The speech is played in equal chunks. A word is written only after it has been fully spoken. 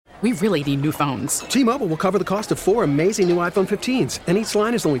We really need new phones. T-Mobile will cover the cost of 4 amazing new iPhone 15s, and each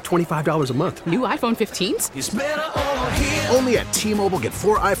line is only $25 a month. New iPhone 15s? It's better over here. Only at T-Mobile, get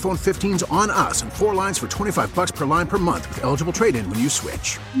 4 iPhone 15s on us and 4 lines for $25 per line per month with eligible trade-in when you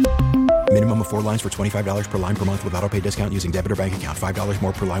switch. Minimum of 4 lines for $25 per line per month with autopay discount using debit or bank account. $5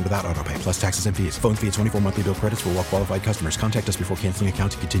 more per line without autopay, plus taxes and fees. Phone fee at 24 monthly bill credits for well-qualified customers. Contact us before canceling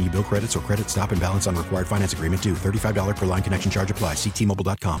account to continue bill credits or credit stop and balance on required finance agreement due. $35 per line connection charge applies. See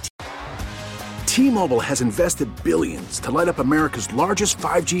T-Mobile.com. T-Mobile has invested billions to light up America's largest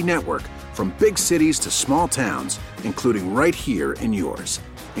 5G network, from big cities to small towns, including right here in yours.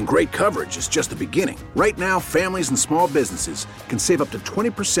 And great coverage is just the beginning. Right now, families and small businesses can save up to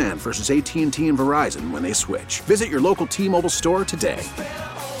 20% versus AT&T and Verizon when they switch. Visit your local T-Mobile store today.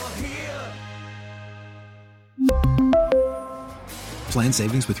 Plan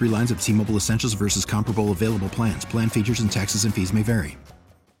savings with 3 lines of T-Mobile Essentials versus comparable available plans. Plan features and taxes and fees may vary.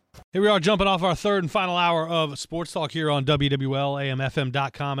 Here we are, jumping off our third and final hour of Sports Talk here on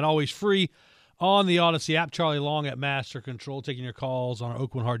WWL-AMFM.com, and always free on the Odyssey app. Charlie Long at Master Control, taking your calls on our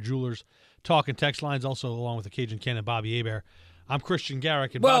Oakland Heart Jewelers talk and text lines, also along with the Cajun Ken and Bobby Hebert. I'm Christian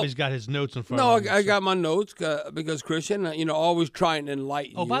Garrick, and Bobby's got his notes in front of him. No, I got my notes because Christian, always trying to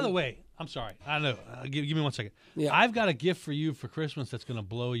enlighten you. Oh, by the way, I'm sorry. I know. Give me 1 second. Yeah. I've got a gift for you for Christmas that's going to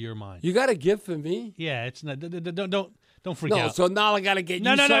blow your mind. You got a gift for me? Yeah, it's not. Don't freak out. So now I got to get you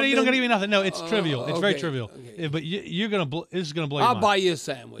something? No, you don't got to give me nothing. No, it's trivial. It's very okay, trivial. okay. But you're going to this is going to blow your mind. I'll buy you a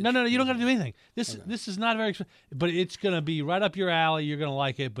sandwich. No, you don't got to do anything. This is not very expensive, but it's going to be right up your alley. You're going to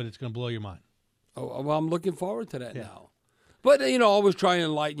like it, but it's going to blow your mind. Oh, well, I'm looking forward to that now. But, always try and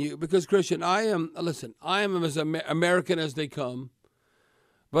enlighten you because, Christian, I am as American as they come,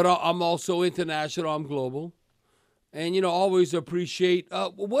 but I'm also international. I'm global. And, always appreciate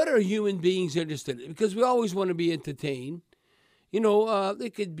what are human beings interested in? Because we always want to be entertained.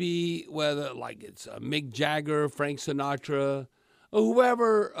 It could be whether, like, it's Mick Jagger, Frank Sinatra, or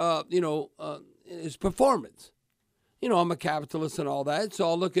whoever, is performance. I'm a capitalist and all that, so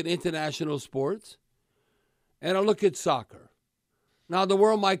I'll look at international sports, and I'll look at soccer. Now, the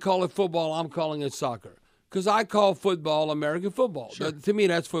world might call it football. I'm calling it soccer because I call football American football. Sure. To me,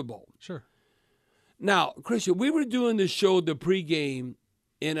 that's football. Sure. Now, Christian, we were doing the show, the pregame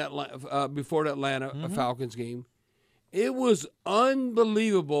in Atlanta, before the Atlanta Falcons game. It was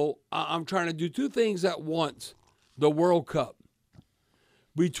unbelievable. I'm trying to do 2 things at once. The World Cup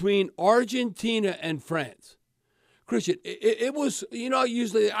between Argentina and France. Christian, it was,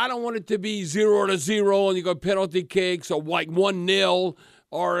 usually I don't want it to be 0-0 and you go penalty kicks or like 1-0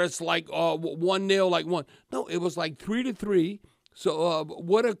 or it's like 1-0 like one. No, it was like 3-3. So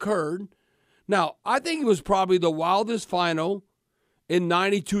what occurred? Now, I think it was probably the wildest final in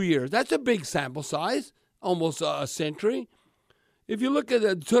 92 years. That's a big sample size, almost a century. If you look at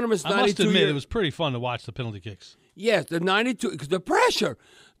the tournament's 92 years. I must admit, it was pretty fun to watch the penalty kicks. Yes, the 92, because the pressure,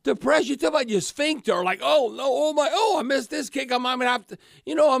 you talk about your sphincter, like, I missed this kick. I'm going to have to,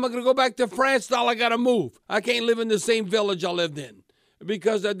 I'm going to go back to France, now I got to move. I can't live in the same village I lived in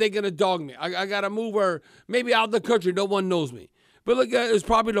because they're going to dog me. I got to move where maybe out of the country, no one knows me. But look, it was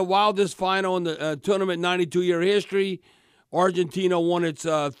probably the wildest final in the tournament 92-year history. Argentina won its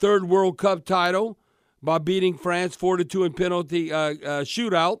third World Cup title by beating France 4-2 in penalty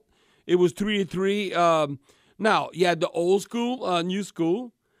shootout. It was 3-3. Now, you had the old school, new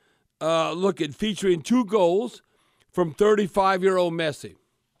school. Look at featuring 2 goals from 35-year-old Messi.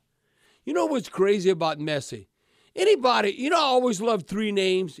 You know what's crazy about Messi? Anybody, I always love 3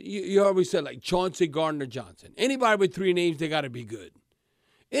 names. You always said like Chauncey Gardner-Johnson. Anybody with 3 names, they got to be good.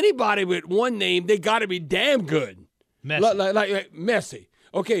 Anybody with 1 name, they got to be damn good. Messi. Like Messi.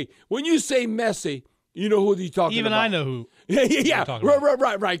 Okay, when you say Messi, you know who you're talking Even about. I know who. Yeah.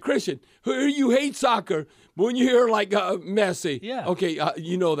 Right. Christian, you hate soccer, but when you hear like Messi, okay,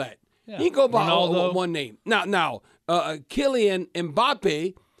 you know that. Yeah. You can go by one name. Now, Kylian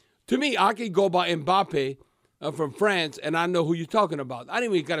Mbappe, to me, I could go by Mbappe from France, and I know who you're talking about. I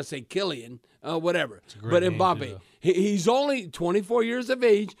didn't even got to say Kylian, whatever. But Mbappe, he's only 24 years of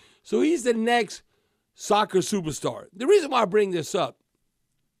age, so he's the next soccer superstar. The reason why I bring this up,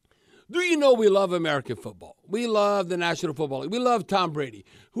 do you know we love American football? We love the National Football League. We love Tom Brady.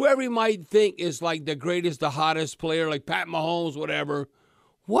 Whoever you might think is like the greatest, the hottest player, like Pat Mahomes, whatever.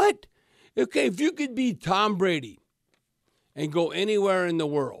 What? Okay, if you could be Tom Brady and go anywhere in the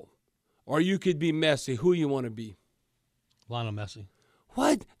world, or you could be Messi, who you want to be? Lionel Messi.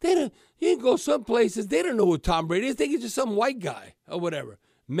 What? You can go some places, they don't know who Tom Brady is. They think he's just some white guy or whatever.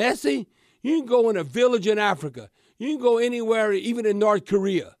 Messi, you can go in a village in Africa. You can go anywhere, even in North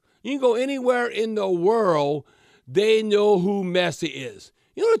Korea. You can go anywhere in the world, they know who Messi is.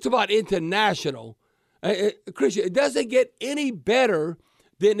 You know, it's about international. Christian, it doesn't get any better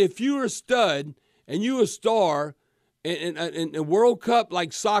than if you're a stud and you're a star in a World Cup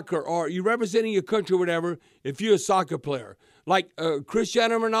like soccer, or you're representing your country or whatever, if you're a soccer player. Like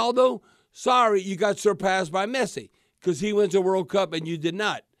Cristiano Ronaldo, sorry, you got surpassed by Messi because he wins a World Cup and you did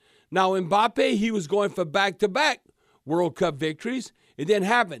not. Now, Mbappe, he was going for back-to-back World Cup victories. It didn't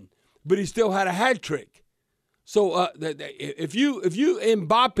happen, but he still had a hat trick. So if you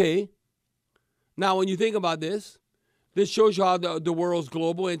Mbappe, now when you think about this shows you how the world's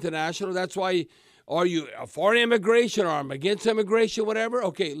global, international. That's why, are you for immigration or I'm against immigration, whatever?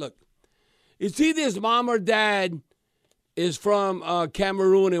 Okay, look, it's either his mom or dad is from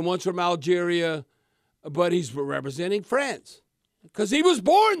Cameroon and one's from Algeria, but he's representing France because he was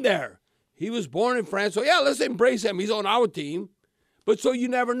born there. He was born in France. So, yeah, let's embrace him. He's on our team. But so you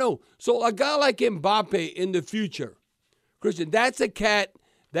never know. So a guy like Mbappe in the future, Christian, that's a cat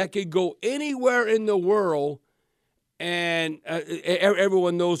that could go anywhere in the world and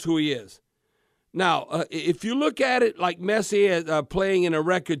everyone knows who he is. Now, if you look at it like Messi playing in a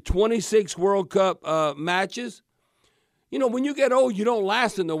record 26 World Cup matches, you know, when you get old, you don't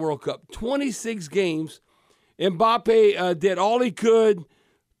last in the World Cup. 26 games. Mbappe did all he could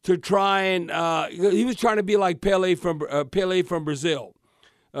to try and he was trying to be like Pele from Brazil,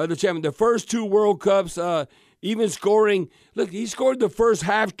 the champion. The first two World Cups, even scoring. Look, he scored the first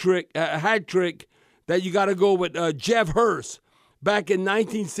hat trick that you got to go with Jeff Hurst back in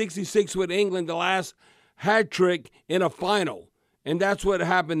 1966 with England, the last hat trick in a final, and that's what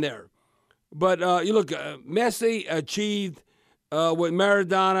happened there. But you look, Messi achieved what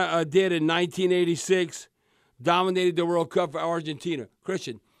Maradona did in 1986, dominated the World Cup for Argentina.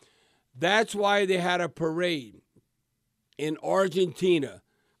 Christian, that's why they had a parade in Argentina,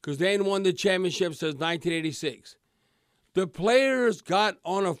 because they hadn't won the championship since 1986. The players got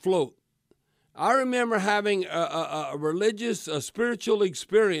on a float. I remember having a religious, spiritual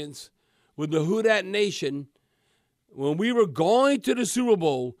experience with the Who Dat Nation when we were going to the Super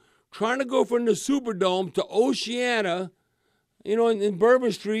Bowl, trying to go from the Superdome to Oceana, you know, in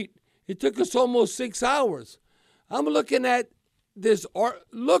Bourbon Street. It took us almost 6 hours. I'm looking at this art.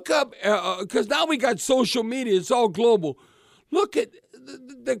 Look up, because now we got social media. It's all global. Look at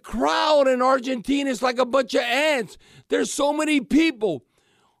the crowd in Argentina. It's like a bunch of ants. There's so many people.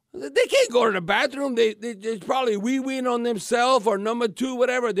 They can't go to the bathroom. They probably wee-weeing on themselves or number two,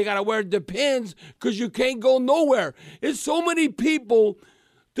 whatever. They got to wear Depends because you can't go nowhere. It's so many people.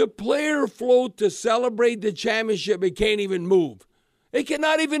 The player float to celebrate the championship. It can't even move. It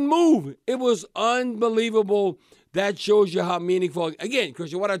cannot even move. It was unbelievable. That shows you how meaningful. Again,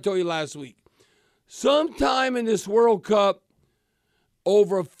 Christian, what I told you last week. Sometime in this World Cup,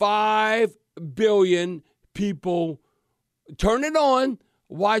 over 5 billion people turn it on,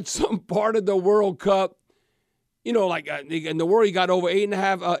 watch some part of the World Cup. You know, like in the world, you got over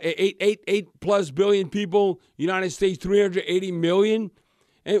 8+ billion people. United States, 380 million.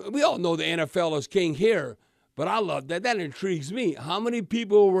 And we all know the NFL is king here, but I love that. That intrigues me. How many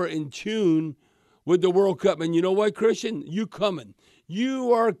people were in tune with the World Cup? And you know what, Christian? You coming.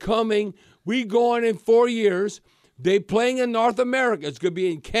 You are coming. We going in 4 years. They playing in North America. It's going to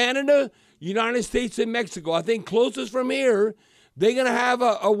be in Canada, United States, and Mexico. I think closest from here, they're going to have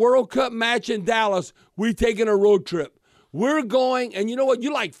a World Cup match in Dallas. We taking a road trip. We're going, and you know what?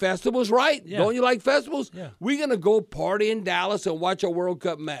 You like festivals, right? Yeah. Don't you like festivals? Yeah. We're going to go party in Dallas and watch a World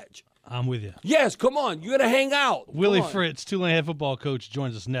Cup match. I'm with you. Yes, come on. You're going to hang out. Willie Fritz, Tulane head football coach,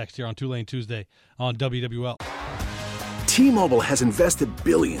 joins us next here on Tulane Tuesday on WWL. T-Mobile has invested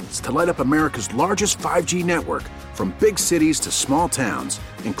billions to light up America's largest 5G network, from big cities to small towns,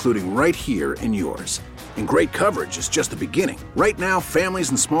 including right here in yours. And great coverage is just the beginning. Right now, families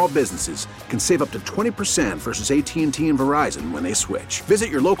and small businesses can save up to 20% versus AT&T and Verizon when they switch. Visit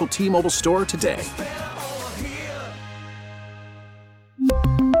your local T-Mobile store today.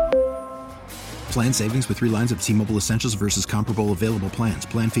 Plan savings with 3 lines of T-Mobile Essentials versus comparable available plans.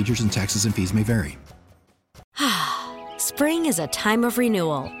 Plan features and taxes and fees may vary. Spring is a time of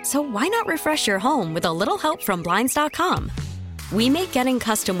renewal, so why not refresh your home with a little help from Blinds.com? We make getting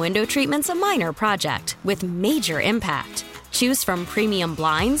custom window treatments a minor project with major impact. Choose from premium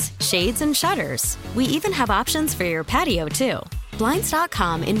blinds, shades, and shutters. We even have options for your patio, too.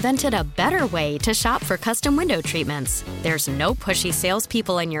 Blinds.com invented a better way to shop for custom window treatments. There's no pushy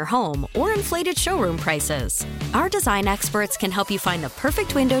salespeople in your home or inflated showroom prices. Our design experts can help you find the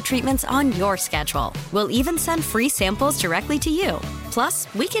perfect window treatments on your schedule. We'll even send free samples directly to you.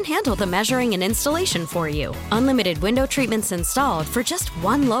 Plus, we can handle the measuring and installation for you. Unlimited window treatments installed for just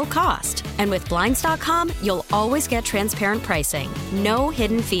one low cost. And with Blinds.com, you'll always get transparent pricing. No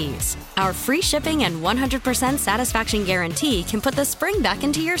hidden fees. Our free shipping and 100% satisfaction guarantee can put the spring back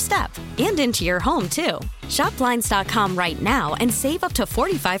into your step and into your home, too. Shop Blinds.com right now and save up to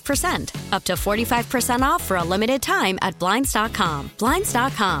 45%. Up to 45% off for a limited time at Blinds.com.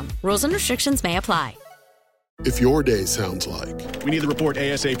 Blinds.com. Rules and restrictions may apply. If your day sounds like, we need the report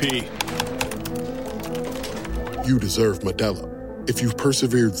ASAP, you deserve Modelo. If you've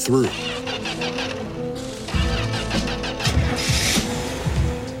persevered through,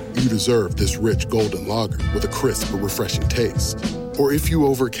 you deserve this rich golden lager with a crisp but refreshing taste. Or if you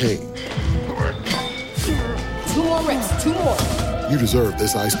overcame, 2 more reps, 2 more. You deserve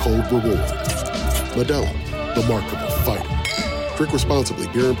this ice-cold reward. Modelo, the mark of a fighter. Drink responsibly.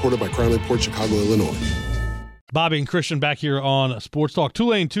 Beer imported by Crown Imports, Chicago, Illinois. Bobby and Christian back here on Sports Talk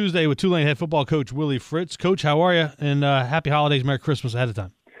Tulane Tuesday with Tulane head football coach Willie Fritz. Coach, how are you? And happy holidays, Merry Christmas ahead of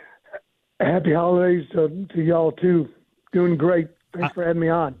time. Happy holidays to y'all, too. Doing great. Thanks for having me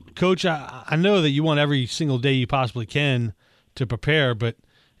on. Coach, I know that you want every single day you possibly can to prepare, but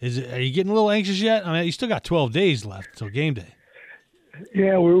are you getting a little anxious yet? I mean, you still got 12 days left till game day.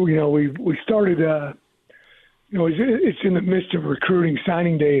 Yeah, we started. It's in the midst of recruiting.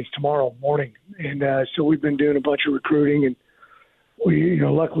 Signing day is tomorrow morning, and so we've been doing a bunch of recruiting, and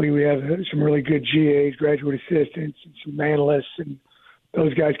luckily we have some really good GAs, graduate assistants, and some analysts, and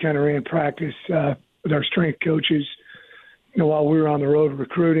those guys kind of ran practice with our strength coaches, while we were on the road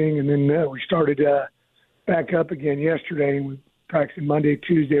recruiting, and then we started back up again yesterday, and we practiced Monday,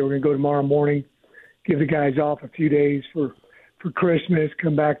 Tuesday. We're going to go tomorrow morning, give the guys off a few days for Christmas,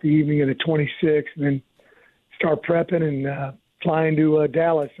 come back the evening of the 26th, and then start prepping and flying to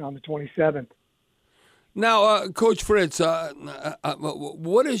Dallas on the 27th. Now, Coach Fritz,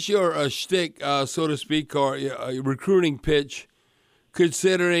 what is your shtick, so to speak, or your recruiting pitch,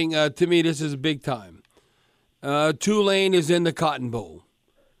 considering, to me, this is big time? Tulane is in the Cotton Bowl.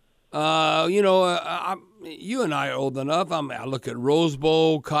 You and I are old enough. I look at Rose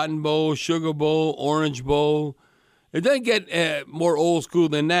Bowl, Cotton Bowl, Sugar Bowl, Orange Bowl. It doesn't get more old school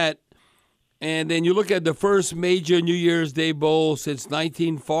than that. And then you look at the first major New Year's Day Bowl since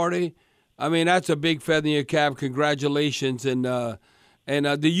 1940. I mean, that's a big feather in your cap. Congratulations. And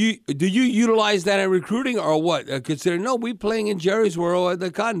do you utilize that in recruiting or what? Considering, we playing in Jerry's World at the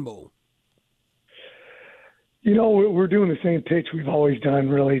Cotton Bowl. We're doing the same pitch we've always done,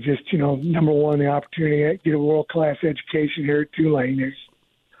 really. Just, number one, the opportunity to get a world-class education here at Tulane.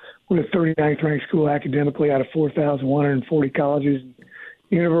 We're the 39th ranked school academically out of 4,140 colleges and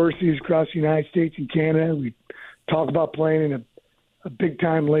universities across the United States and Canada. We talk about playing in a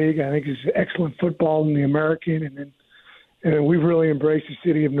big-time league. I think it's excellent football in the American, and then we've really embraced the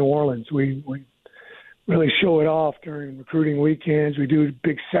city of New Orleans. We really show it off during recruiting weekends. We do a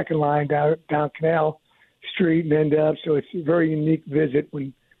big second line down Canal Street and end up. So it's a very unique visit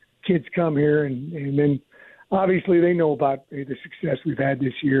when kids come here, and then obviously they know about the success we've had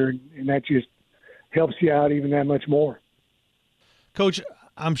this year, and that just helps you out even that much more. Coach,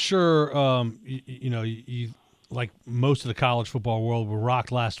 I'm sure you like most of the college football world were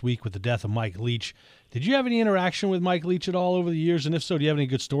rocked last week with the death of Mike Leach. Did you have any interaction with Mike Leach at all over the years? And if so, do you have any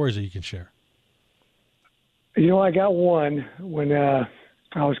good stories that you can share? I got one when I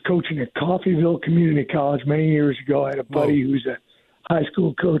was coaching at Coffeyville Community College many years ago. I had a buddy who's a high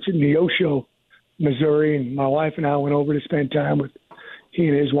school coach in Neosho, Missouri, and my wife and I went over to spend time with he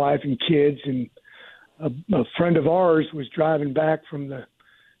and his wife and kids. And a friend of ours was driving back from the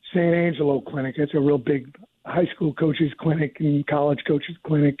San Angelo Clinic. That's a real big high school coaches clinic and college coaches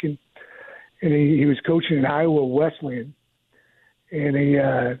clinic, and he was coaching at Iowa Wesleyan. And he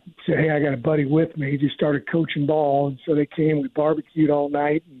said, "Hey, I got a buddy with me." He just started coaching ball, and so they came. We barbecued all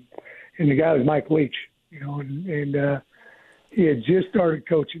night, and the guy was Mike Leach, and he had just started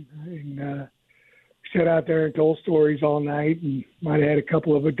coaching, and sat out there and told stories all night, and might have had a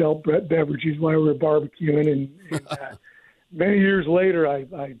couple of adult beverages while we were barbecuing. And many years later,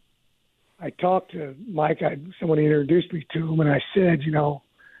 I talked to Mike. Somebody introduced me to him, and I said,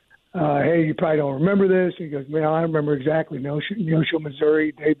 hey, you probably don't remember this. And he goes, man, I remember exactly. Neosho,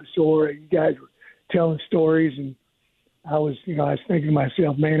 Missouri, Dave Basora, you guys were telling stories. And I was thinking to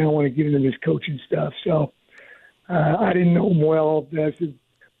myself, man, I want to get into this coaching stuff. So I didn't know him well. That's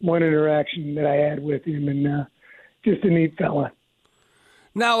one interaction that I had with him, and just a neat fella.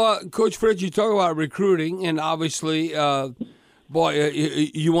 Now, Coach Fritz, you talk about recruiting, and obviously, you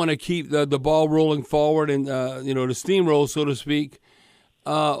want to keep the ball rolling forward and, the steamroll, so to speak.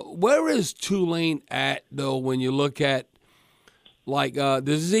 Where is Tulane at, though, when you look at, Like,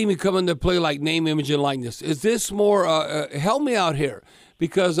 does this even come into play like name, image, and likeness? Is this more, help me out here,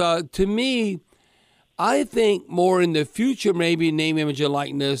 because to me, I think more in the future, maybe name, image, and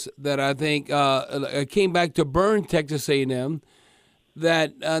likeness, that I think came back to burn Texas A&M,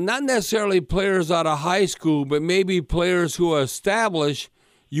 that not necessarily players out of high school, but maybe players who are established,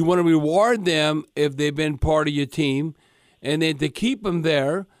 you want to reward them if they've been part of your team, and then to keep them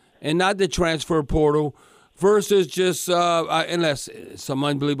there and not the transfer portal, versus just, unless some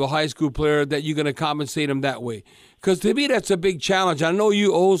unbelievable high school player, that you're going to compensate them that way. Because to me, that's a big challenge. I know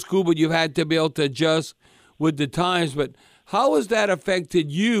you old school, but you've had to be able to adjust with the times. But how has that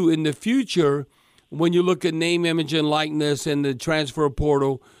affected you in the future when you look at name, image, and likeness and the transfer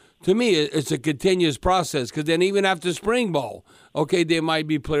portal? To me, it's a continuous process, because then even after spring ball, okay, there might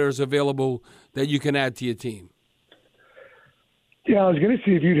be players available that you can add to your team. Yeah, I was going to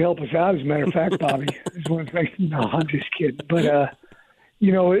see if you'd help us out, as a matter of fact, Bobby. No, I'm just kidding. But,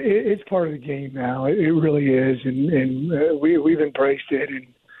 it's part of the game now. It really is, and we've embraced it. And,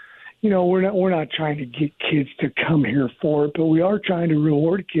 we're not trying to get kids to come here for it, but we are trying to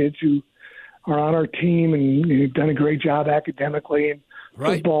reward kids who are on our team and have done a great job academically and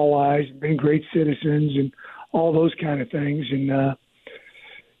football-wise, and been great citizens and all those kind of things. And,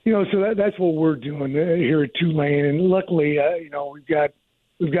 so that's what we're doing here at Tulane. And luckily,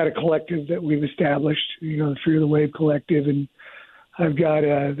 we've got a collective that we've established, the Fear the Wave Collective. And I've got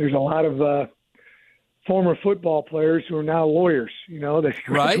there's a lot of former football players who are now lawyers, that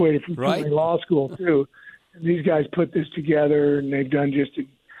graduated from Tulane Law School too. And these guys put this together, and they've done just an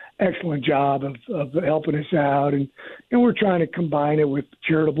excellent job of helping us out. And we're trying to combine it with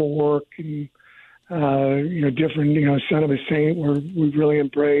charitable work and different, Son of a Saint, we've really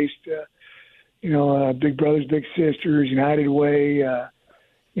embraced, Big Brothers, Big Sisters, United Way.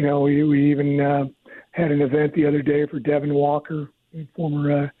 We even had an event the other day for Devin Walker,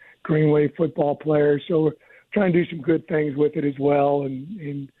 former Greenway football player. So we're trying to do some good things with it as well.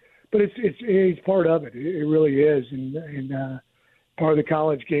 But it's part of it. It really is. And part of the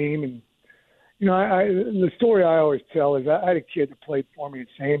college game. And, the story I always tell is I had a kid that played for me at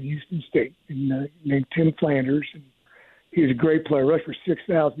Sam Houston State named Tim Flanders. And he was a great player, rushed for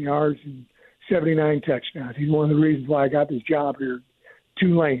 6,000 yards and 79 touchdowns. He's one of the reasons why I got this job here at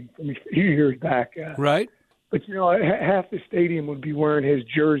Tulane from a few years back. Right. But, half the stadium would be wearing his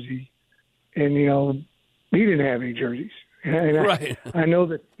jersey, and, he didn't have any jerseys. And I know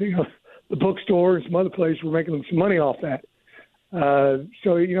that, the bookstore and some other places were making some money off that.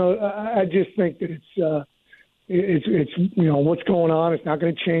 So, I just think that it's what's going on. It's not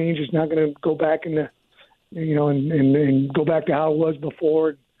going to change. It's not going to go back and go back to how it was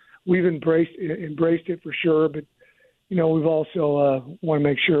before. We've embraced it for sure, but, we've also want to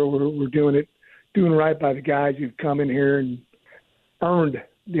make sure we're doing right by the guys who've come in here and earned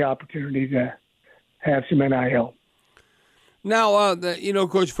the opportunity to have some NIL. Now,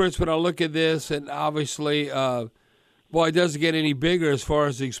 Coach Fritz, when I look at this, and obviously, it doesn't get any bigger as far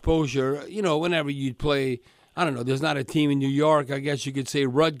as exposure. Whenever you play, I don't know, there's not a team in New York. I guess you could say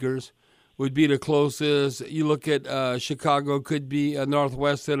Rutgers would be the closest. You look at Chicago, could be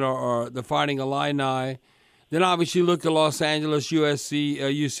Northwestern or the Fighting Illini. Then obviously look at Los Angeles, USC,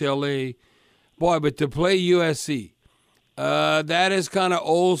 UCLA. But to play USC, that is kind of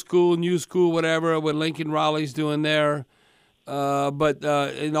old school, new school, whatever, what Lincoln Riley's doing there.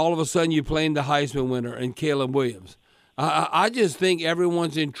 And all of a sudden you're playing the Heisman winner and Caleb Williams. I just think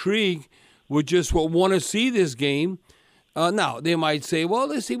everyone's intrigued with just want to see this game. Now, they might say, well,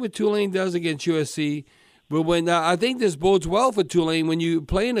 let's see what Tulane does against USC. But when I think this bodes well for Tulane when you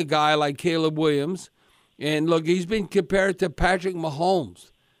playing a guy like Caleb Williams. And, look, he's been compared to Patrick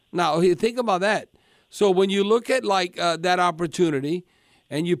Mahomes. Now, think about that. So when you look at, that opportunity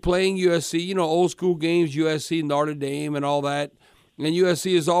and you're playing USC, old school games, USC, Notre Dame and all that, and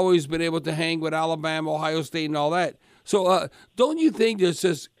USC has always been able to hang with Alabama, Ohio State and all that. So don't you think there's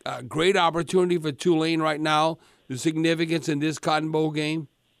just a great opportunity for Tulane right now, the significance in this Cotton Bowl game?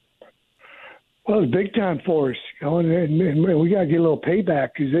 Well, it's big time for us. And we got to get a little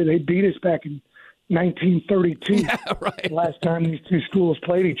payback because they beat us back in 1932. Yeah, right. Last time these two schools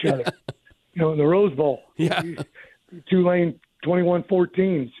played each other, in the Rose Bowl. Yeah. Tulane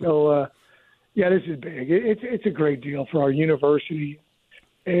 21-14. So, this is big. It's a great deal for our university.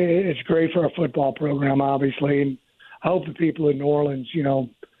 It's great for our football program, obviously, and I hope the people in New Orleans,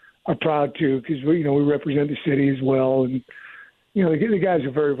 are proud too, because we represent the city as well, and the guys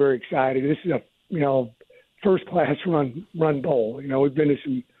are very, very excited. This is a first class run bowl. We've been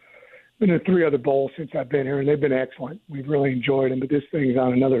to 3 other bowls since I've been here, and they've been excellent. We've really enjoyed them, but this thing's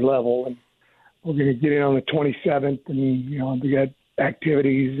on another level, and we're going to get in on the 27th, and we got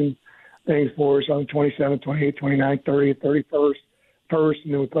activities and things for us on the 27th, 28th, 29th, 30th, 31st,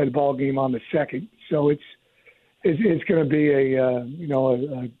 and then we play the ball game on the 2nd. So it's going to be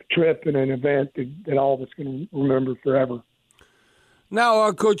a trip and an event that all of us can remember forever.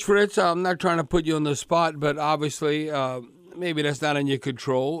 Now, Coach Fritz, I'm not trying to put you on the spot, but obviously maybe that's not in your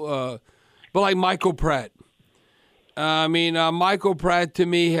control. But like Michael Pratt. Michael Pratt to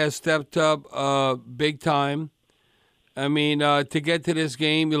me has stepped up big time. To get to this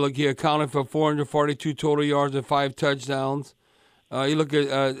game, he accounted for 442 total yards and 5 touchdowns. You look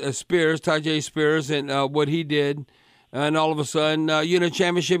at Spears, Tyjae Spears, and what he did, and all of a sudden, you're in a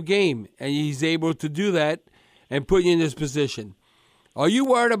championship game, and he's able to do that and put you in this position. Are you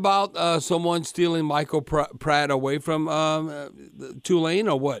worried about someone stealing Michael Pratt away from Tulane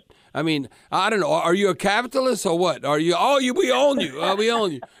or what? I don't know. Are you a capitalist or what? Are you? We own you. We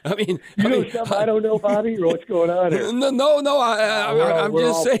own you. Something I don't know, Bobby, or what's going on here? No. I'm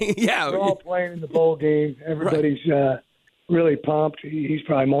just saying. Yeah, we're all playing in the bowl game. Everybody's really pumped. He's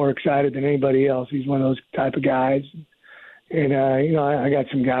probably more excited than anybody else. He's one of those type of guys. And I got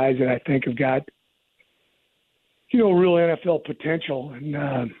some guys that I think have got real NFL potential, and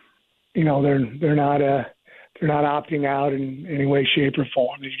they're not opting out in any way, shape, or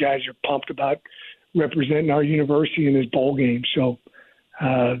form. These guys are pumped about representing our university in this bowl game. So,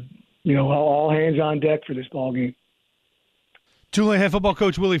 all hands on deck for this bowl game. Tulane head football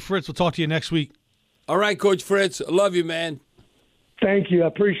coach Willie Fritz. We'll talk to you next week. All right, Coach Fritz. Love you, man. Thank you. I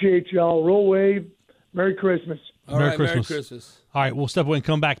appreciate y'all. Roll Wave. Merry Christmas. Merry Christmas. All right, we'll step away and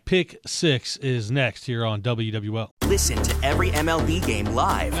come back. Pick 6 is next here on WWL. Listen to every MLB game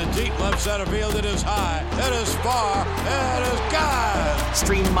live. In the deep left center field, it is high, it is far, it is gone.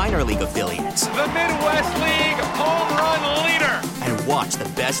 Stream minor league affiliates. The Midwest League home run leader. And watch the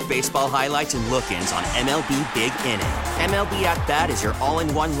best baseball highlights and look-ins on MLB Big Inning. MLB At Bat is your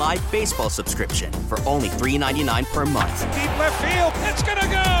all-in-one live baseball subscription for only $3.99 per month. Deep left field, it's gonna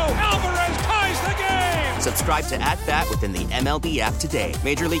go. Alvarez ties the game. Subscribe to At Bat within the MLB app today.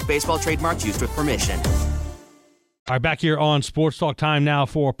 Major League Baseball trademarks used with permission. All right, back here on Sports Talk, time now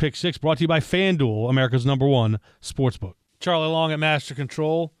for Pick 6, brought to you by FanDuel, America's #1 sportsbook. Charlie Long at Master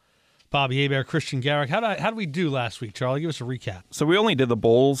Control, Bobby Hebert, Christian Garrick. How did we do last week, Charlie? Give us a recap. So we only did the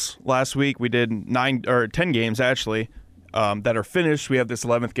bowls last week. We did 10 games, actually, that are finished. We have this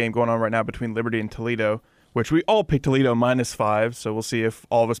 11th game going on right now between Liberty and Toledo, which we all picked Toledo -5, so we'll see if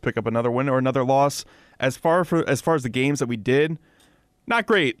all of us pick up another win or another loss. As far as the games that we did, not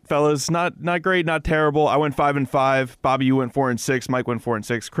great, fellas. Not great, not terrible. I went 5-5. Bobby, you went 4-6. Mike went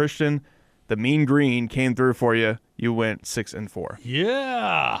 4-6. Christian, the Mean Green came through for you. You went 6-4.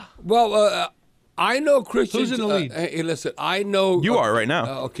 Yeah. Well, I know Christian. Who's in the lead? Hey, listen, I know you are right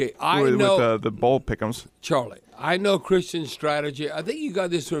now. Okay, I know with the bowl pick'ems. Charlie, I know Christian's strategy. I think you got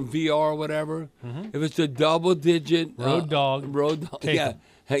this from VR or whatever. Mm-hmm. If it's a double-digit road dog, yeah.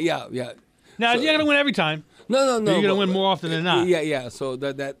 Now you're gonna win every time. No. You're gonna win more often than not. Yeah. So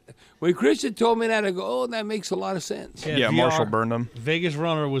that when Christian told me that, I go, oh, that makes a lot of sense. Yeah, Marshall burned them. Vegas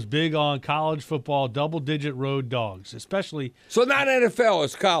Runner was big on college football, double-digit road dogs, especially. So not NFL,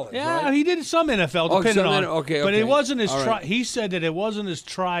 it's college. Yeah, right? He did some NFL, depending on. Okay. But it wasn't as He said that it wasn't as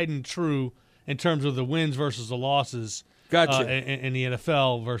tried and true in terms of the wins versus the losses. Gotcha. In the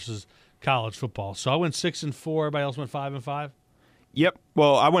NFL versus college football. So I went 6-4. Everybody else went 5-5. Yep.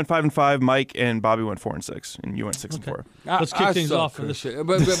 Well, I went 5-5. Mike and Bobby went 4-6, and you went 6-4. Let's kick things off for this.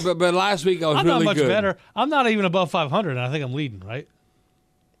 But last week I was I'm really not much good. better. I'm not even above 500, and I think I'm leading, right?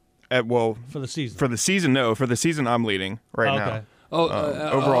 For the season. For the season, no. For the season, I'm leading right now.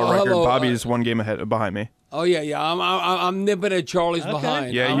 Overall record, hello, Bobby is 1 game behind me. Oh yeah. I'm nipping at Charlie's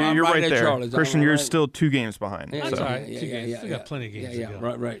behind. Yeah, you're right there. Charlie's. Christian, you're still 2 games behind. That's so. all right. 2 games. We got plenty of games to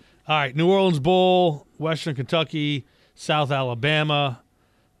go. Right. All right, New Orleans Bowl, Western Kentucky, South Alabama.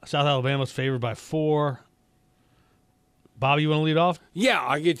 South Alabama's favored by 4. Bobby, you want to lead off? Yeah,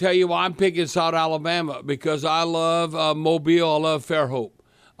 I can tell you why I'm picking South Alabama, because I love Mobile. I love Fairhope.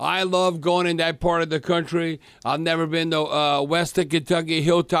 I love going in that part of the country. I've never been to Western Kentucky,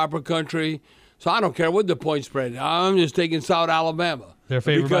 Hilltopper country, so I don't care what the point spread is. I'm just taking South Alabama. They're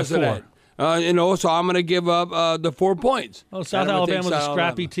favored by 4. Of that. So I'm going to give up the 4 points. Oh, South Alabama's a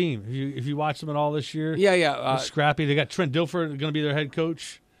scrappy team. If you watch them at all this year, yeah, scrappy. They got Trent Dilfer going to be their head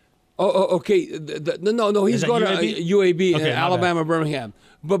coach. Oh, okay. No, he's going to UAB, okay, Alabama, Birmingham.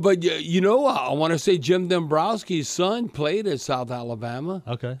 But I want to say Jim Dombrowski's son played at South Alabama.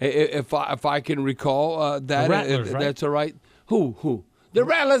 Okay. If I can recall that, the Rattlers, right? That's all right. Who? The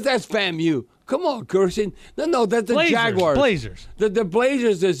Rattlers. That's FAMU. Come on, Christian. No, that's the Blazers, Jaguars. Blazers. The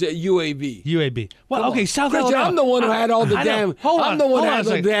Blazers is UAB. UAB. Well, Come okay, on. South Christian, Alabama. I'm the one who had all the I know. damn. Hold on, I'm the one hold who on had a the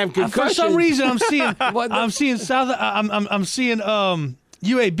second. damn concussion. For some reason, I'm seeing. What the- I'm seeing South. I'm seeing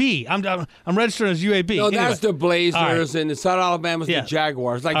UAB. I'm registering as UAB. No, Anyway. that's the Blazers, All right. and the South Alabama's Yeah. the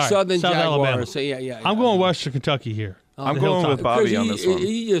Jaguars, like All right, Southern South Jaguars. Alabama. So yeah. I'm going Western Kentucky here. I'm The going Hilltop. with Bobby on this one.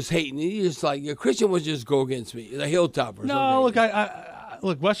 He just hating. He just like Christian would just go against me. The Hilltoppers. No, okay. look,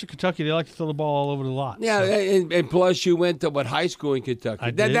 look, Western Kentucky. They like to throw the ball all over the lot. Yeah, so. and plus you went to high school in Kentucky.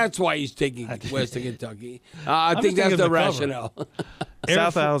 I did. That's why he's taking Western Kentucky. I I'm think just that's thinking the of the cover. rationale.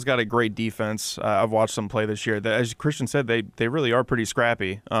 South Al's got a great defense. I've watched them play this year. As Christian said, they really are pretty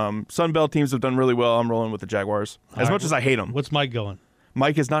scrappy. Sun Belt teams have done really well. I'm rolling with the Jaguars. As much as I hate them. What's Mike going?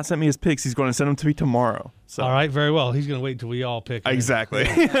 Mike has not sent me his picks. He's going to send them to me tomorrow. So. All right, very well. He's going to wait until we all pick. Exactly.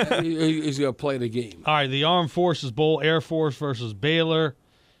 He's going to play the game. All right, the Armed Forces Bowl, Air Force versus Baylor.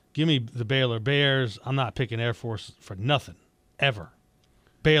 Give me the Baylor Bears. I'm not picking Air Force for nothing, ever.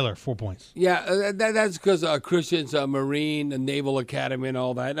 Baylor, 4 points. Yeah, that's because Christian's a Marine, the Naval Academy, and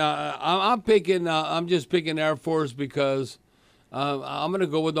all that. I'm just picking Air Force because I'm going to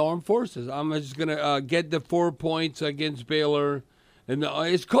go with the Armed Forces. I'm just going to get the 4 points against Baylor. And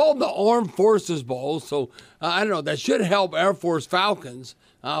it's called the Armed Forces Bowl, so I don't know. That should help Air Force Falcons.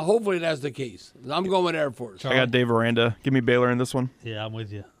 Hopefully that's the case. I'm going with Air Force. I got Dave Aranda. Give me Baylor in this one. Yeah, I'm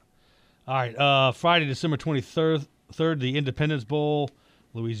with you. All right, Friday, December 23rd, the Independence Bowl,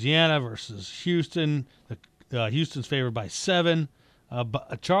 Louisiana versus Houston. Houston's favored by 7.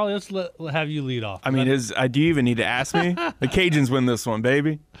 But Charlie, let's have you lead off. I mean, do you even need to ask me? The Cajuns win this one,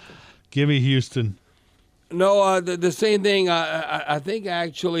 baby. Give me Houston. No, the same thing. I think I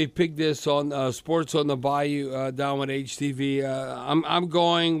actually picked this on Sports on the Bayou down with HTV. I'm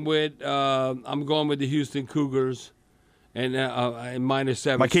going with the Houston Cougars, and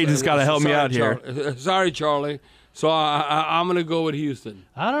 -7. My Cajuns got to help me out here. Sorry, Charlie. So I'm going to go with Houston.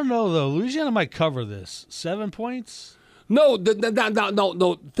 I don't know though. Louisiana might cover this. 7 points. No.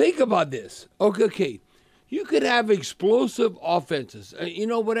 Think about this. Okay. You could have explosive offenses.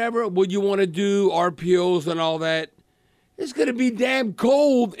 Whatever. What you want to do, RPOs and all that. It's going to be damn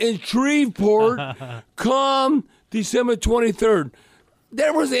cold in Shreveport come December 23rd.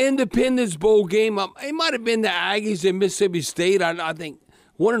 There was an Independence Bowl game. It might have been the Aggies and Mississippi State. I think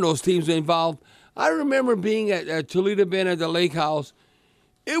one of those teams involved. I remember being at Toledo Bend at the Lake House.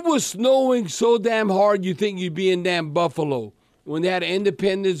 It was snowing so damn hard you think you'd be in damn Buffalo when they had an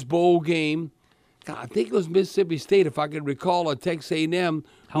Independence Bowl game. God, I think it was Mississippi State, if I could recall, or Texas A&M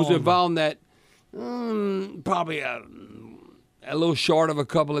was involved in that probably a little short of a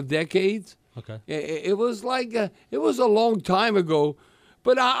couple of decades. Okay. It was like it was a long time ago,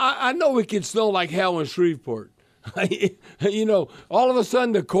 but I know it can snow like hell in Shreveport. All of a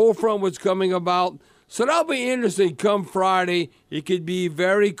sudden the cold front was coming about. So that'll be interesting come Friday. It could be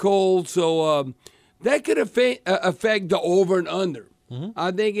very cold, so that could affect the over and under. Mm-hmm.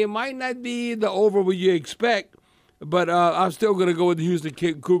 I think it might not be the over what you expect, but I'm still going to go with the Houston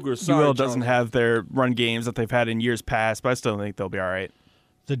Cougars. Sorry, UL doesn't have their run games that they've had in years past, but I still think they'll be all right.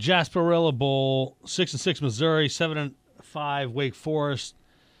 The Jasperella Bowl, 6-6 Missouri, 7-5 Wake Forest.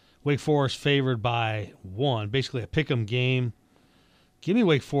 Wake Forest favored by 1, basically a pick'em game. Give me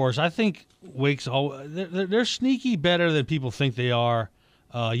Wake Forest. I think Wake's they're sneaky better than people think they are.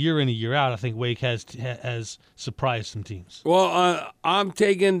 Year in and year out, I think Wake has surprised some teams. Well, I'm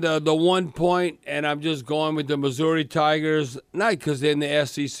taking the 1 point, and I'm just going with the Missouri Tigers, not because they're in the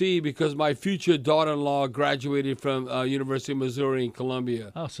SEC, because my future daughter-in-law graduated from University of Missouri in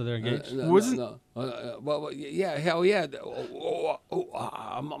Columbia. Oh, so they're engaged? No. Well, yeah, hell yeah.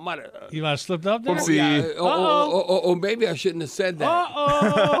 You might have slipped up there? Yeah. Maybe I shouldn't have said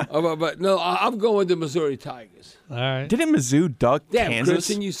that. But no, I'm going with the Missouri Tigers. All right. Didn't Mizzou duck Kansas?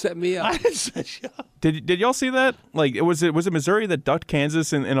 Christian, you set me up. I didn't set you up. Did y'all see that? Like, was it Missouri that ducked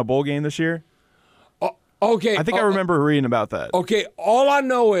Kansas in a bowl game this year? Okay. I think I remember reading about that. Okay, all I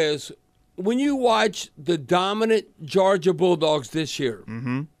know is when you watch the dominant Georgia Bulldogs this year,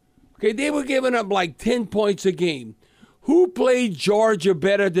 okay, they were giving up like 10 points a game. Who played Georgia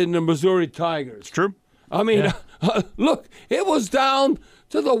better than the Missouri Tigers? It's true. I mean, look, it was down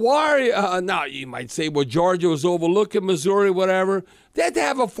to the wire. Now, you might say, well, Georgia was overlooking Missouri, whatever. They had to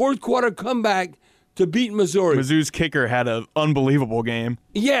have a fourth quarter comeback to beat Missouri. Mizzou's kicker had an unbelievable game.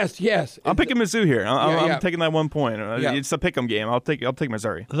 Yes. I'm picking Mizzou here. I'm Yeah. taking that 1 point. Yeah. It's a pick'em game. I'll take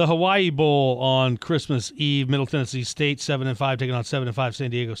Missouri. The Hawaii Bowl on Christmas Eve, Middle Tennessee State 7-5 taking on 7-5 San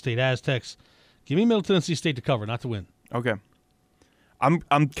Diego State Aztecs. Give me Middle Tennessee State to cover, not to win. Okay. I'm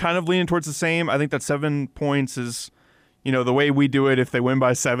kind of leaning towards the same. I think that 7 points is, the way we do it, if they win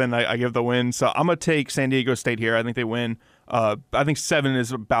by 7, I give the win. So I'm going to take San Diego State here. I think they win. I think 7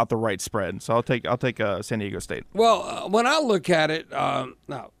 is about the right spread. So I'll take San Diego State. Well, when I look at it,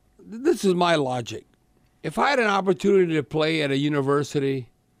 now, this is my logic. If I had an opportunity to play at a university,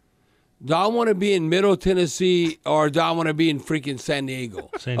 do I want to be in Middle Tennessee or do I want to be in freaking San Diego?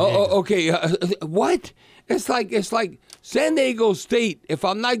 San Diego. Okay. What? It's like San Diego State. If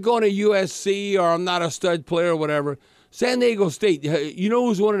I'm not going to USC or I'm not a stud player or whatever, San Diego State. You know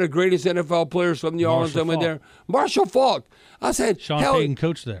who's one of the greatest NFL players from New Orleans that went there? Marshall Faulk. I said, Sean Payton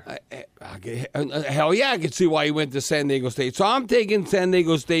coached there. Hell yeah, I can see why he went to San Diego State. So I'm taking San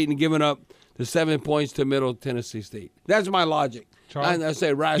Diego State and giving up the 7 points to Middle Tennessee State. That's my logic. I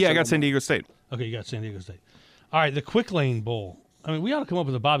say rational. Yeah, I got San Diego State. Okay, you got San Diego State. All right, the Quick Lane Bowl. I mean, we ought to come up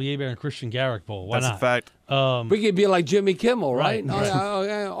with a Bobby Hebert and Christian Garrick Bowl. Why not? That's a fact. We could be like Jimmy Kimmel, right? Right.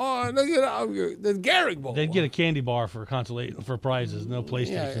 Oh, look at the Garrick Bowl. They'd get a candy bar for prizes, no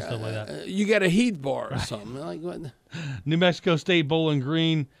PlayStation, stuff like that. You get a Heat bar or something. Like what? New Mexico State, Bowling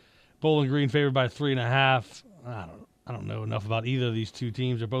Green. Bowling Green favored by 3.5. I don't know enough about either of these two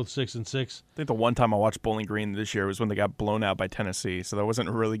teams. They're both 6-6. I think the one time I watched Bowling Green this year was when they got blown out by Tennessee, so that wasn't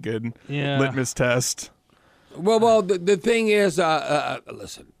a really good litmus test. Well, the thing is,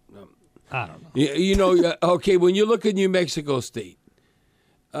 listen. I don't know. Okay, when you look at New Mexico State,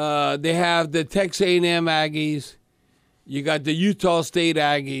 they have the Texas A&M Aggies. You got the Utah State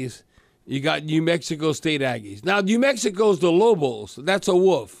Aggies. You got New Mexico State Aggies. Now, New Mexico's the Lobos. That's a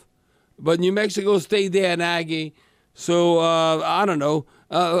wolf. But New Mexico State, they're an Aggie. So, I don't know.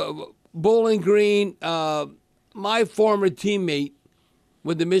 Bowling Green, my former teammate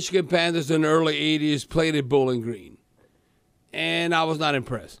with the Michigan Panthers in the early 80s played at Bowling Green. And I was not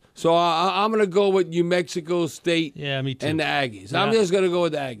impressed. So I'm going to go with New Mexico State me too. And the Aggies. Yeah. I'm just going to go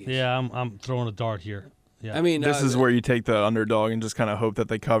with the Aggies. Yeah, I'm throwing a dart here. Yeah. I mean, this is where you take the underdog and just kind of hope that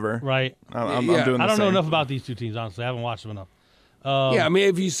they cover. Right. I'm doing the same. I don't know enough about these two teams, honestly. I haven't watched them enough. I mean,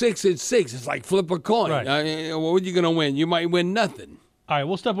 if you're 6-6, it's like flip a coin. Right. What are you going to win? You might win nothing. All right,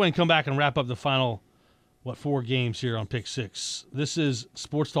 we'll step away and come back and wrap up the final, 4 games here on Pick 6. This is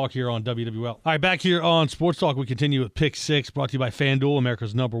Sports Talk here on WWL. All right, back here on Sports Talk, we continue with Pick 6, brought to you by FanDuel,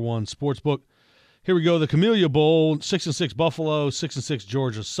 America's #1 sportsbook. Here we go, the Camellia Bowl, 6-6 Buffalo, 6-6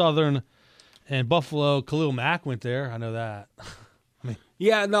 Georgia Southern. And Buffalo, Khalil Mack went there. I know that.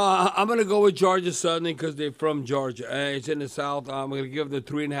 Yeah, no, I'm going to go with Georgia Southern because they're from Georgia. It's in the South. I'm going to give them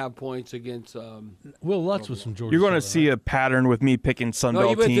 3.5 points against Will Lutz was from Georgia. You're going to see a pattern with me picking Sun Belt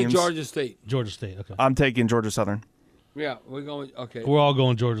teams. No, you went to Georgia State. Georgia State, okay. I'm taking Georgia Southern. Yeah, we're going, okay. We're all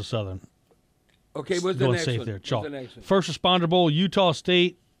going Georgia Southern. Okay, what's the next one? There. What's the next one? First Responder Bowl, Utah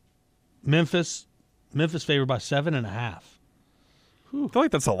State, Memphis. Memphis favored by 7.5. I feel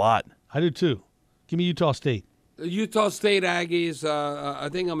like that's a lot. I do too. Give me Utah State. The Utah State Aggies, I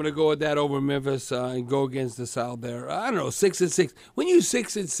think I'm going to go with that over Memphis and go against the South there. I don't know, 6-6. When you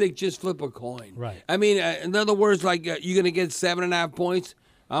 6-6, just flip a coin. Right. I mean, in other words, like you're going to get 7.5 points.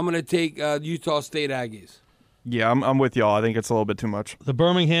 I'm going to take Utah State Aggies. Yeah, I'm with y'all. I think it's a little bit too much. The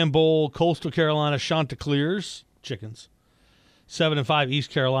Birmingham Bowl, Coastal Carolina, Chanticleers, Chickens. 7-5 East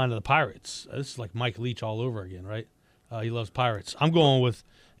Carolina, the Pirates. This is like Mike Leach all over again, right? He loves Pirates. I'm going with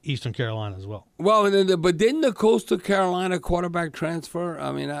Eastern Carolina as well. Well, but didn't the Coastal Carolina quarterback transfer?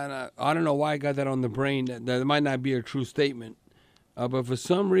 I mean, I don't know why I got that on the brain. That might not be a true statement. But for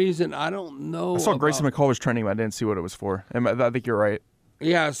some reason, I don't know. I saw Grayson McCall was trending, but I didn't see what it was for. I think you're right.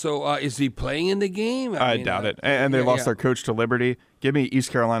 Yeah, so is he playing in the game? I doubt it. And they lost their coach to Liberty. Give me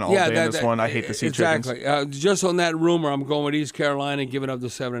East Carolina all day in this one. I hate to see exactly. Chickens. Just on that rumor, I'm going with East Carolina and giving up the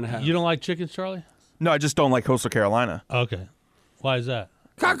 7.5. You don't like Chickens, Charlie? No, I just don't like Coastal Carolina. Okay. Why is that?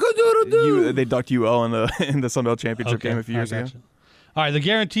 Cock-a-doodle-doo. They ducked UL in the Sun Belt Championship game a few years ago. All right, the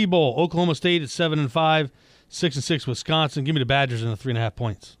Guarantee Bowl, Oklahoma State at 7-5, 6-6 Wisconsin. Give me the Badgers in the 3.5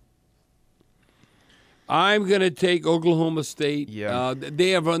 points. I'm going to take Oklahoma State. Yeah. They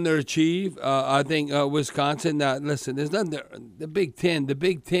have underachieved. I think Wisconsin. Listen, there's nothing there. The Big Ten. The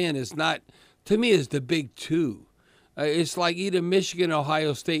Big Ten is not, to me, it's the Big Two. It's like either Michigan or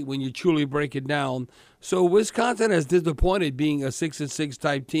Ohio State when you truly break it down. So Wisconsin has disappointed being a 6-6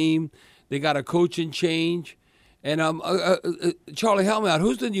 type team. They got a coaching change. And Charlie, help me out.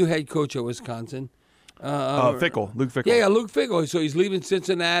 Who's the new head coach at Wisconsin? Fickell. Luke Fickell. Yeah, Luke Fickell. So he's leaving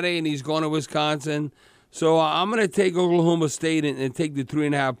Cincinnati and he's going to Wisconsin. So I'm going to take Oklahoma State and take the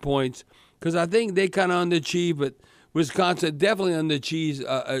 3.5 points because I think they kind of underachieve, but Wisconsin definitely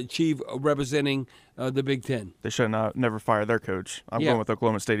underachieve representing the Big Ten. They should never fire their coach. I'm going with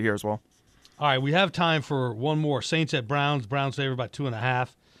Oklahoma State here as well. All right, we have time for one more. Saints at Browns. Browns favored by 2.5.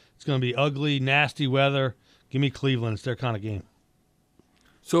 It's going to be ugly, nasty weather. Give me Cleveland. It's their kind of game.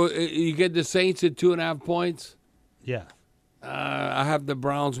 So you get the Saints at 2.5 points? Yeah. I have the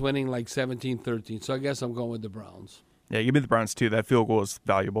Browns winning like 17-13, so I guess I'm going with the Browns. Yeah, give me the Browns too. That field goal is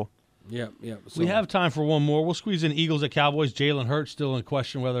valuable. Yeah. So, We have time for one more. We'll squeeze in Eagles at Cowboys. Jalen Hurts still in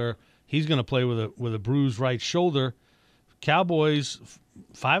question whether he's going to play with a bruised right shoulder. Cowboys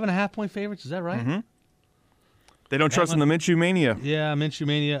 5.5-point favorites. Is that right? Mm-hmm. They don't trust in the Minshew mania. Yeah, Minshew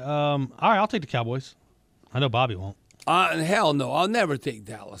mania. All right, I'll take the Cowboys. I know Bobby won't. Hell no, I'll never take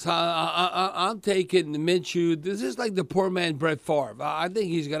Dallas. I'm taking Minshew. This is like the poor man Brett Favre. I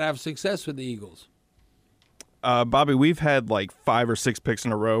think he's going to have success with the Eagles. Bobby, we've had like 5 or 6 picks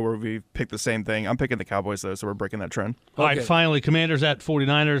in a row where we've picked the same thing. I'm picking the Cowboys, though, so we're breaking that trend. All right, finally, Commanders at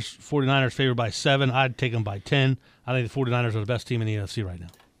 49ers. 49ers favored by 7. I'd take them by 10. I think the 49ers are the best team in the NFC right now.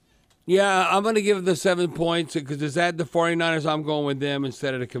 Yeah, I'm going to give the 7 points because it's at the 49ers. I'm going with them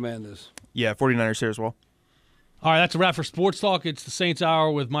instead of the Commanders. Yeah, 49ers here as well. All right, that's a wrap for Sports Talk. It's the Saints Hour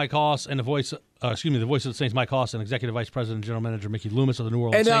with Mike Hoss and the voice of the Saints, Mike Hoss, and Executive Vice President and General Manager Mickey Loomis of the New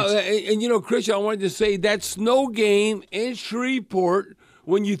Orleans Saints. And Christian, I wanted to say that snow game in Shreveport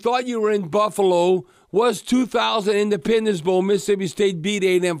when you thought you were in Buffalo was 2000 Independence Bowl. Mississippi State beat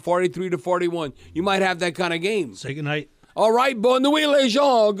A&M 43-41. You might have that kind of game. Say goodnight. All right, bon nuit, les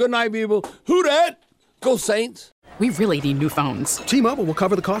gens. Good night, people. Who dat? Go Saints. We really need new phones. T-Mobile will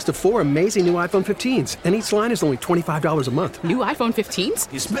cover the cost of 4 amazing new iPhone 15s, and each line is only $25 a month. New iPhone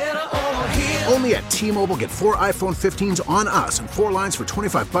 15s? It's better over here. Only at T-Mobile, get 4 iPhone 15s on us and 4 lines for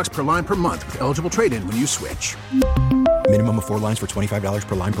 $25 per line per month with eligible trade-in when you switch. Minimum of 4 lines for $25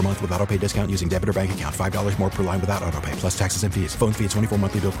 per line per month with auto-pay discount using debit or bank account. $5 more per line without auto-pay, plus taxes and fees. Phone fee at 24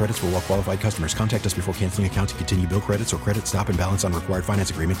 monthly bill credits for well-qualified customers. Contact us before canceling account to continue bill credits or credit stop and balance on required finance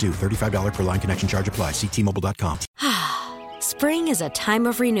agreement due. $35 per line connection charge applies. See T-Mobile.com. Spring is a time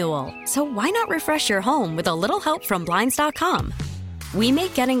of renewal, so why not refresh your home with a little help from Blinds.com? We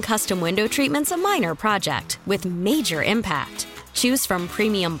make getting custom window treatments a minor project with major impact. Choose from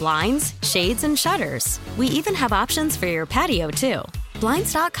premium blinds, shades, and shutters. We even have options for your patio, too.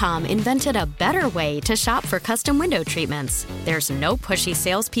 Blinds.com invented a better way to shop for custom window treatments. There's no pushy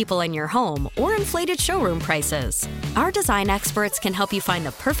salespeople in your home or inflated showroom prices. Our design experts can help you find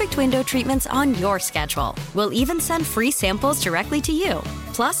the perfect window treatments on your schedule. We'll even send free samples directly to you.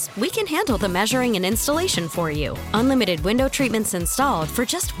 Plus, we can handle the measuring and installation for you. Unlimited window treatments installed for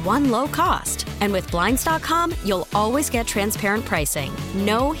just one low cost. And with Blinds.com, you'll always get transparent pricing.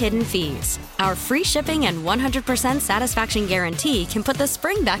 No hidden fees. Our free shipping and 100% satisfaction guarantee can put the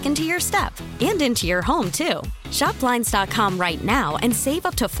spring back into your step and into your home, too. Shop Blinds.com right now and save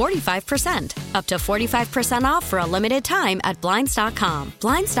up to 45%. Up to 45% off for a limited time at Blinds.com.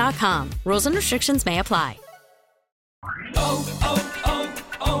 Blinds.com. Rules and restrictions may apply.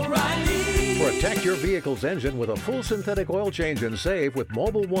 O'Reilly. Protect your vehicle's engine with a full synthetic oil change and save with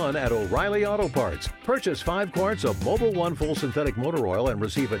Mobil 1 at O'Reilly Auto Parts. Purchase 5 quarts of Mobil 1 full synthetic motor oil and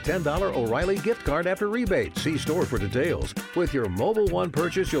receive a $10 O'Reilly gift card after rebate. See store for details. With your Mobil 1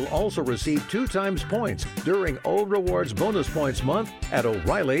 purchase, you'll also receive 2 times points during O Rewards Bonus Points Month at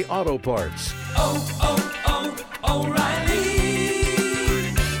O'Reilly Auto Parts. O'Reilly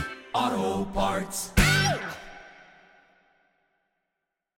Auto Parts.